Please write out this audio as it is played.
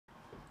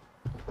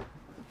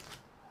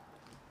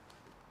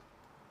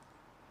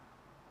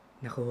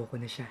Nakuha ko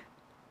na siya.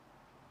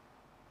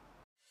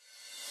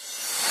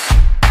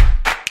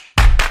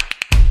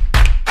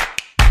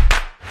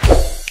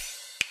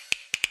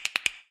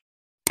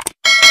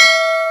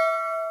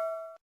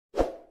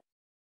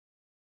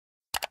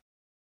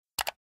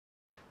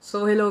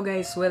 So hello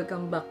guys,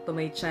 welcome back to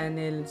my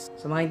channel.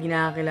 Sa mga hindi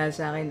nakakilala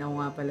sa akin, ako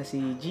nga pala si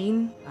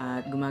Jean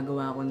at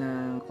gumagawa ako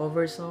ng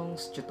cover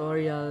songs,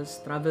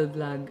 tutorials, travel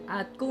vlog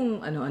at kung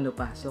ano-ano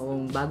pa. So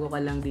kung bago ka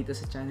lang dito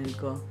sa channel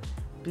ko,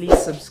 please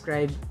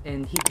subscribe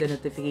and hit the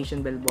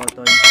notification bell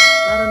button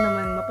para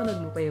naman mapanood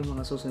mo pa yung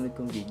mga susunod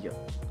kong video.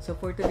 So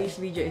for today's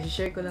video,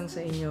 i-share ko lang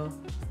sa inyo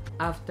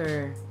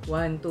after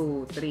 1,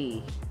 2,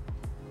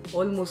 3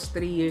 almost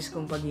 3 years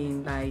kong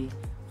paghihintay,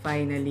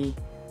 finally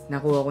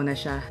nakuha ko na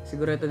siya.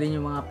 Siguro ito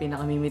din yung mga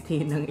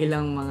pinakamimiti ng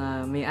ilang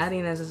mga may-ari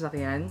ng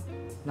sasakyan.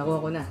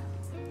 Nakuha ko na.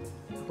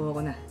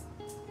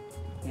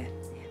 Yan.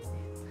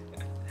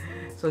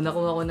 So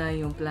nakuha ko na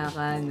yung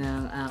plaka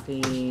ng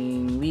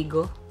aking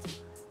Wigo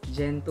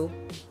Gen 2.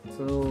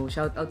 So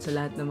shout out sa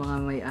lahat ng mga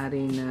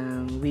may-ari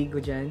ng Wigo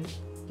Gen.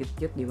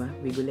 Cute, di ba?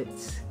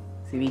 Wigolets.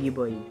 Si Wiggy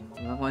Boy.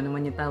 Kung ano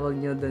man yung tawag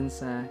nyo doon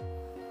sa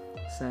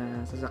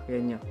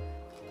sasakyan nyo.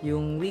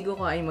 Yung Wigo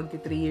ko ay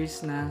magti 3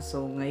 years na.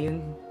 So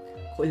ngayon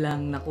ko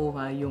lang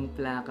nakuha yung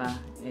plaka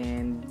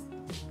and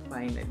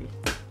finally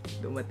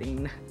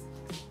dumating na.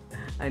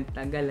 Ang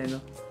tagal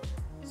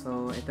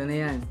So ito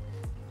na yan.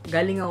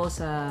 Galing ako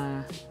sa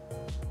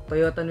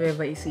Toyota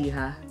Nueva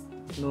Ecija.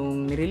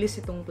 Nung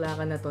nirelease itong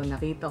plaka na to,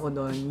 nakita ko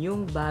doon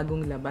yung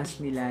bagong labas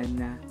nila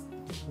na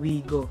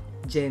Wigo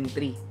Gen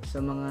 3.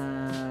 Sa mga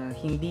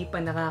hindi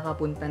pa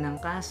nakakapunta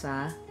ng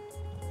casa,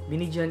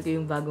 binidyohan ko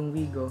yung bagong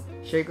Wigo.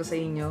 Share ko sa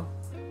inyo.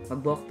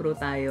 Mag-walkthrough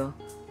tayo.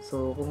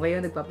 So, kung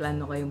kayo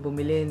nagpaplano kayong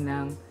bumili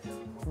ng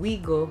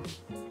Wigo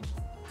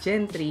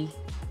Gen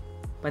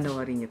 3,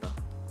 panoorin nyo to.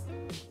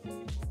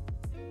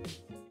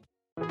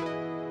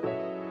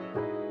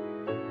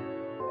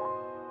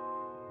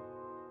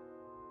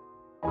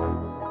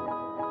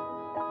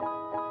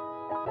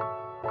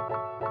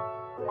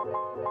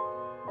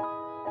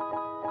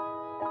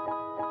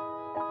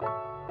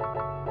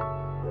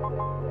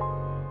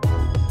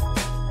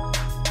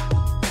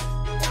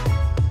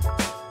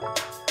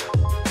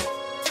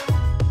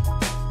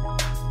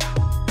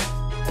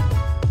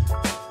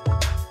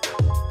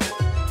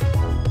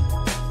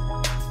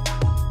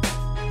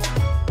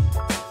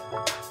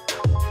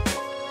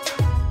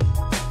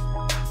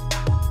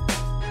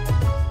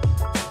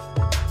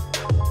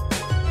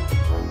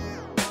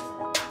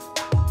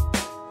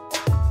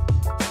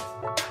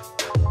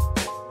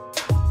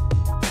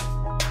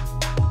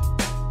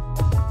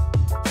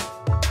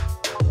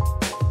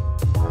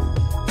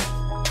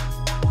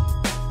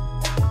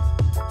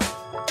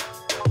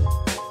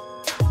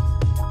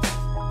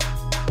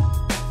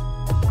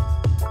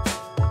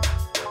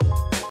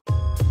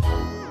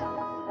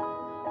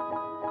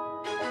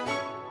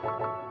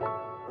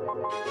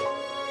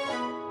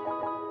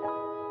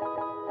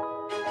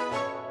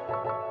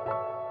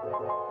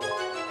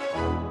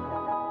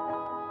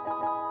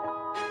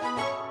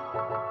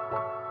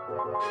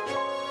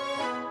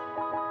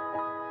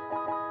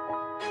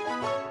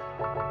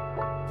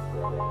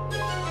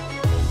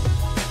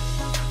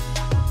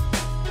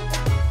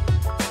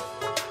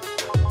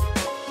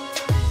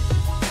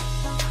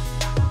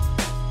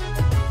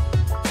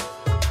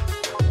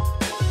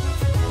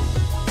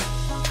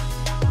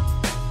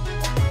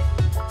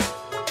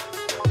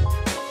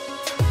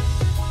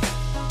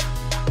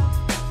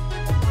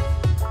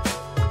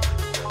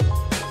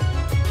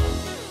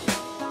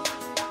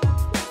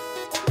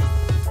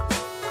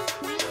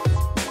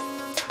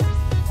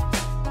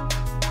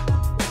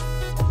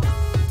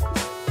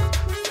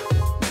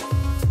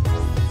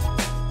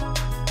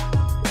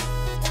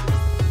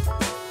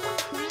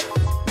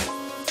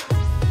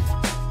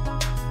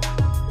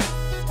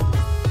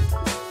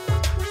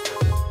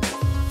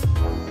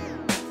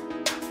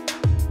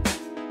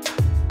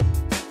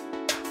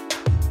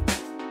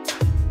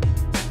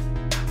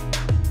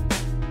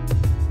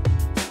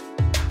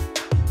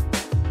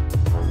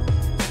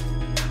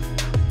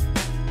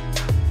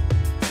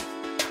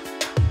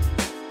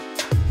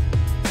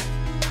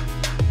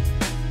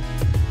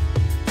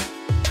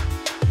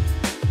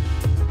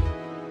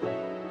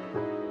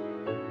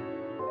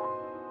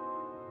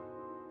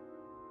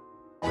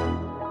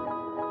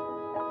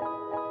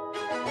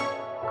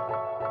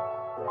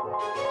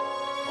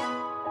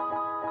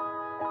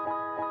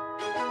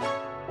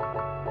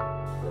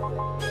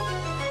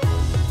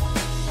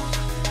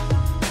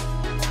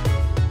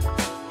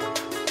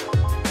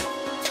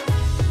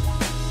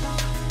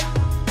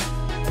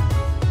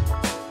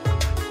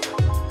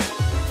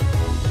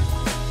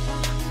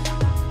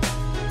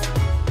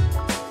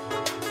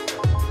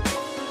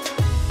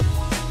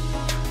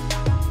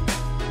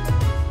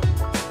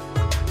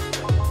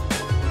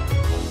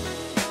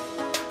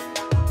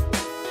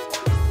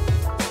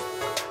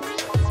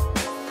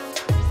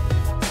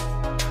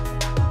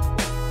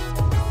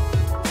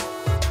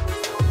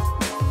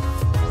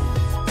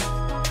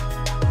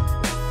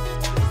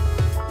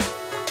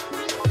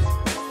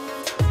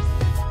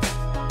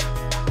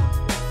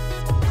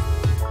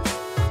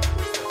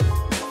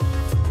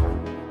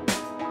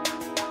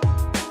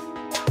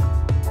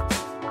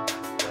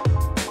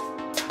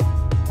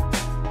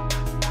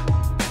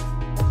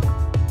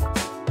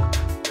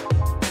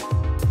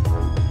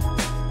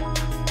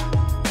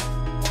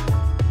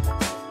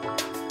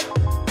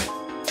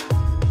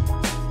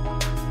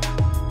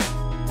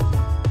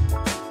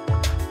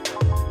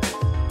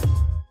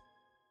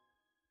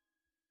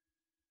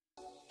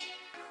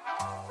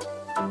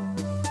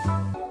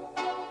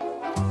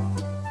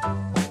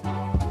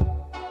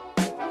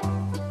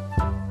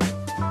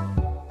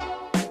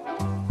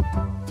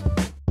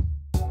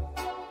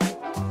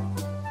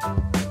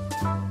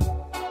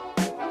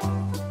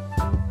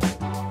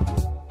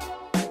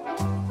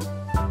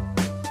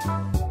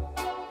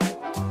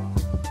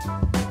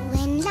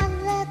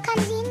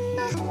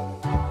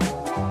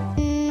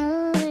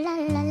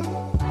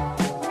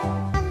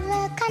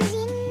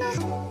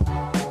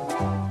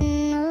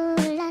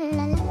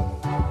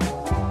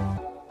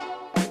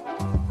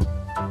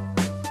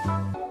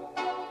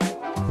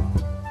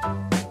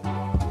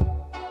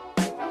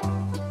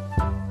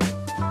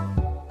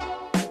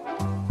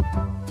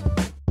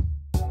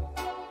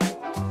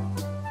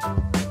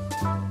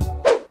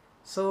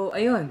 So,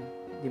 ayun.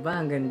 'Di ba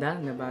ang ganda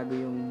na bago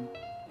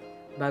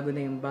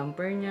na yung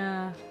bumper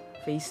niya,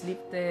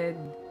 facelifted,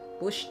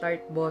 push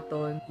start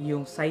button,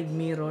 yung side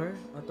mirror,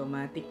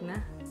 automatic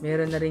na.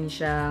 Meron na rin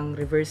siyang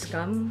reverse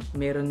cam,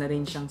 meron na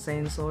rin siyang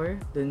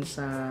sensor dun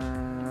sa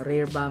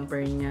rear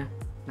bumper niya.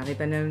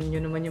 Nakita na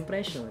nyo naman yung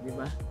presyo, di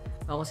ba?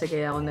 Ako kasi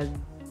kaya ako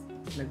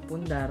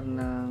nagpundar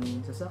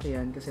ng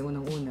sasakyan kasi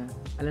unang-una,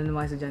 alam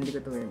naman kasi estudyante ko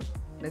to eh,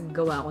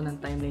 naggawa ako ng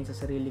timeline sa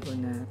sarili ko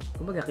na,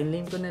 kumbaga,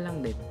 kinlaim ko na lang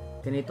din.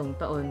 Ganitong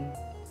taon,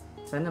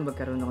 sana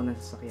magkaroon ako ng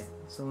sasakyan.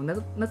 So,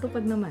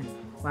 natupad naman.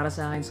 Para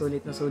sa akin,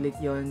 sulit na sulit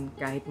yon,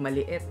 kahit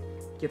maliit,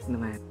 cute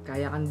naman.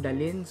 Kaya kang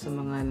dalin sa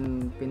mga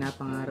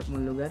pinapangarap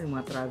mong lugar, yung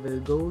mga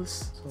travel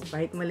goals. So,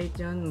 kahit maliit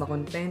yon,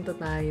 makontento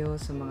tayo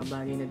sa mga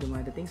bagay na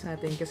dumadating sa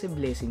atin kasi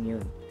blessing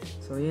yun.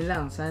 So, yun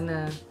lang.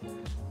 Sana,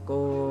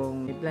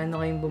 kung may plano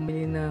kayong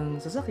bumili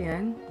ng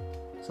sasakyan,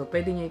 so,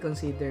 pwede nyo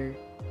i-consider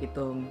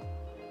itong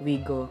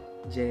Wigo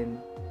Gen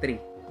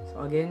 3.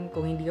 So again,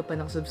 kung hindi ka pa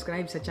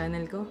nakasubscribe sa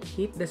channel ko,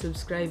 hit the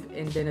subscribe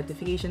and the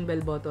notification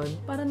bell button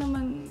para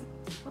naman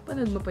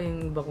mapanood mo pa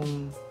yung iba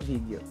kong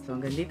video. So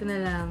hanggang dito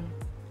na lang.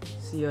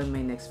 See you on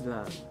my next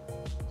vlog.